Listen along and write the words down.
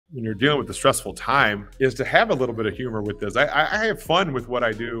when you're dealing with the stressful time is to have a little bit of humor with this. I have fun with what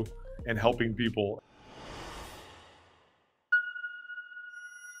I do and helping people.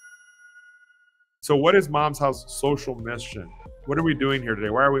 So what is Mom's House social mission? What are we doing here today?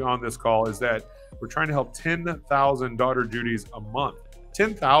 Why are we on this call? Is that we're trying to help 10,000 daughter Judys a month.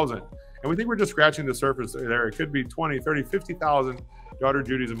 10,000. And we think we're just scratching the surface there. It could be 20, 30, 50,000 daughter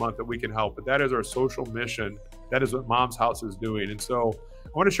Judys a month that we can help. But that is our social mission. That is what Mom's House is doing. And so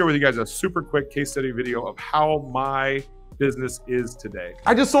I want to share with you guys a super quick case study video of how my business is today.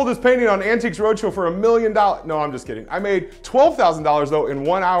 I just sold this painting on Antiques Roadshow for $1 million. No, I'm just kidding. I made $12,000 though in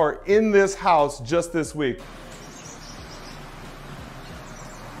 1 hour in this house just this week.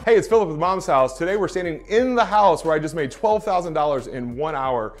 Hey, it's Philip with Mom's House. Today we're standing in the house where I just made $12,000 in 1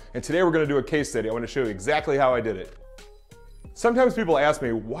 hour. And today we're gonna do a case study. I wanna show you exactly how I did it. Sometimes people ask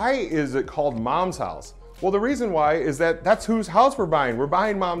me, why is it called Mom's House? Well, the reason why is that that's whose house we're buying. We're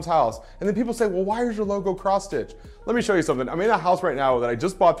buying Mom's house. And then people say, well, why is your logo cross-stitch? Let me show you something. I'm in a house right now that I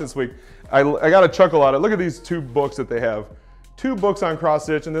just bought this week. I got a chuckle at it. Look at these two books that they have. 2 books on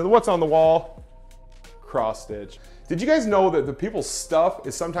cross-stitch, and then what's on the wall? Cross-stitch. Did you guys know that the people's stuff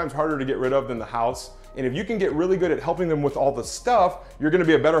is sometimes harder to get rid of than the house? And if you can get really good at helping them with all the stuff, you're gonna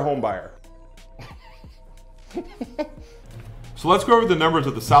be a better home buyer. So let's go over the numbers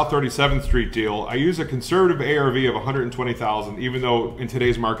of the South 37th Street deal. I use a conservative ARV of 120,000, even though in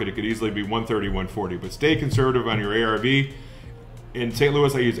today's market it could easily be 130, 140. But stay conservative on your ARV. In St.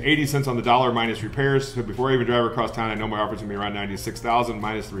 Louis, I use 80 cents on the dollar minus repairs. So before I even drive across town, I know my offer's gonna be around 96,000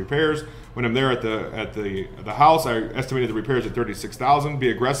 minus the repairs. When I'm there at the house, I estimated the repairs at 36,000. Be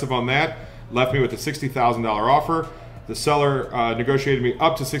aggressive on that. Left me with a $60,000 offer. The seller negotiated me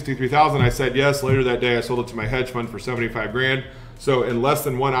up to 63,000. I said yes. Later that day, I sold it to my hedge fund for 75 grand. So in less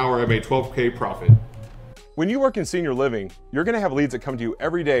than 1 hour, I made 12K profit. When you work in senior living, you're gonna have leads that come to you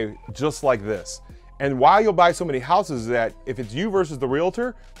every day just like this. And why you'll buy so many houses is that if it's you versus the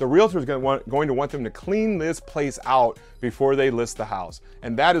realtor is going to want them to clean this place out before they list the house.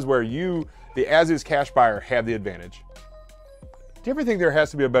 And that is where you, the as-is cash buyer, have the advantage. Do you ever think there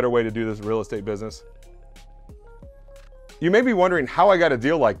has to be a better way to do this real estate business? You may be wondering how I got a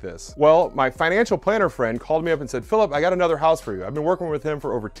deal like this. Well, my financial planner friend called me up and said, Philip, I got another house for you. I've been working with him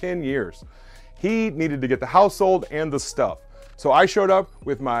for over 10 years. He needed to get the house sold and the stuff. So I showed up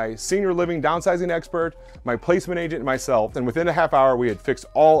with my senior living downsizing expert, my placement agent, and myself, and within a half hour, we had fixed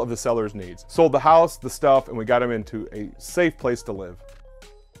all of the seller's needs. Sold the house, the stuff, and we got him into a safe place to live.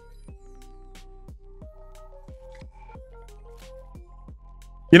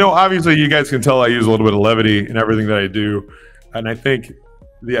 You know, obviously you guys can tell I use a little bit of levity in everything that I do. And I think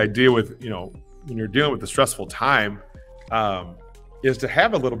the idea with, when you're dealing with the stressful time, is to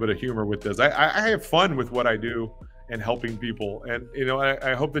have a little bit of humor with this. I have fun with what I do and helping people. And,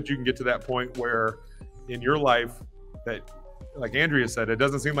 I hope that you can get to that point where in your life that, like Andrea said, it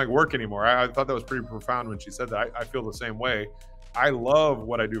doesn't seem like work anymore. I thought that was pretty profound when she said that. I feel the same way. I love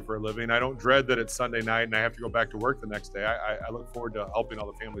what I do for a living. I don't dread that it's Sunday night and I have to go back to work the next day. I look forward to helping all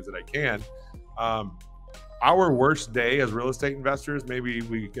the families that I can. Our worst day as real estate investors, maybe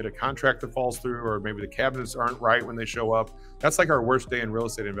we get a contract that falls through, or maybe the cabinets aren't right when they show up. That's like our worst day in real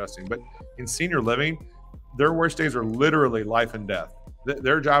estate investing. But in senior living, their worst days are literally life and death.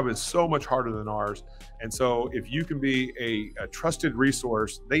 Their job is so much harder than ours. And so if you can be a trusted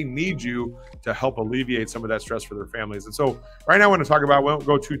resource, they need you to help alleviate some of that stress for their families. And so right now I want to talk about, we won't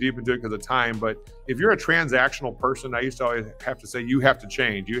go too deep into it because of time, but if you're a transactional person, I used to always have to say, you have to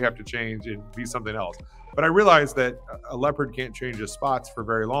change and be something else. But I realized that a leopard can't change his spots for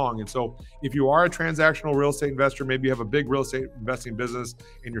very long. And so if you are a transactional real estate investor, maybe you have a big real estate investing business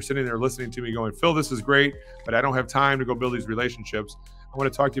and you're sitting there listening to me going, Phil, this is great, but I don't have time to go build these relationships. I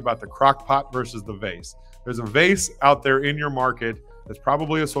want to talk to you about the crock pot versus the vase. There's a vase out there in your market that's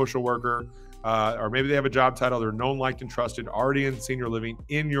probably a social worker, or maybe they have a job title, they're known, liked, and trusted, already in senior living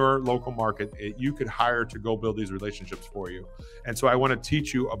in your local market. You could hire to go build these relationships for you. And so I want to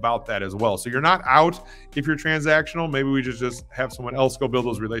teach you about that as well. So you're not out if you're transactional. Maybe we just have someone else go build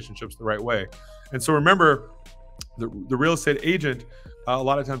those relationships the right way. And so remember, the real estate agent a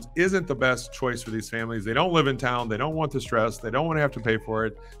lot of times isn't the best choice for these families. They don't live in town. They don't want the stress. They don't want to have to pay for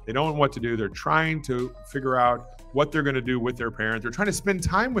it. They don't know what to do. They're trying to figure out what they're going to do with their parent. They're trying to spend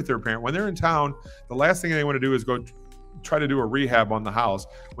time with their parent. When they're in town, the last thing they want to do is go try to do a rehab on the house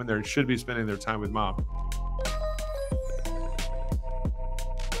when they should be spending their time with mom.